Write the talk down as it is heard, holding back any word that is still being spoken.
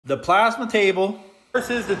The plasma table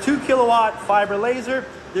versus the 2 kilowatt fiber laser.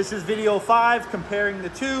 This is video 5 comparing the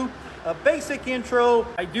two. A basic intro.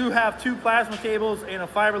 I do have 2 plasma tables and a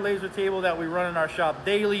fiber laser table that we run in our shop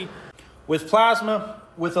daily. With plasma,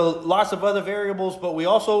 with lots of other variables, but we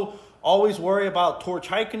also always worry about torch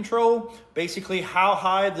height control. Basically how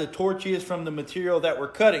high the torch is from the material that we're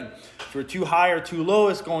cutting. If we're too high or too low,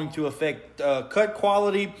 it's going to affect cut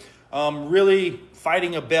quality. Really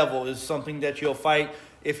fighting a bevel is something that you'll fight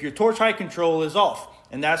if your torch height control is off.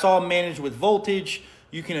 And that's all managed with voltage.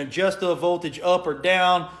 You can adjust the voltage up or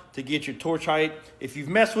down to get your torch height. If you've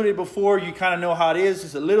messed with it before, you kind of know how it is.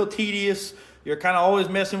 It's a little tedious. You're kind of always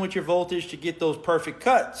messing with your voltage to get those perfect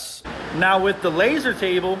cuts. Now with the laser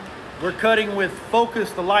table, we're cutting with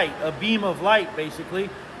focused light, a beam of light basically.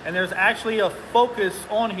 And there's actually a focus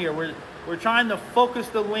on here. We're trying to focus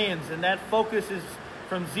the lens, and that focus is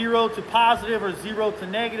from 0 to positive or 0 to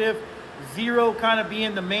negative. 0 kind of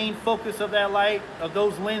being the main focus of that light, of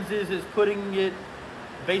those lenses, is putting it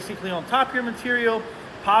basically on top of your material.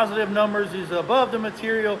 Positive numbers is above the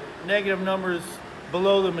material, negative numbers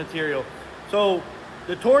below the material. So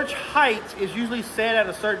the torch height is usually set at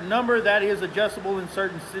a certain number that is adjustable in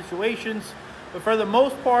certain situations. But for the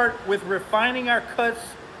most part, with refining our cuts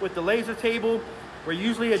with the laser table, we're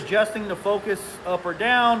usually adjusting the focus up or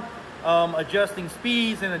down, adjusting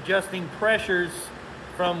speeds and adjusting pressures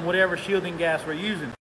from whatever shielding gas we're using.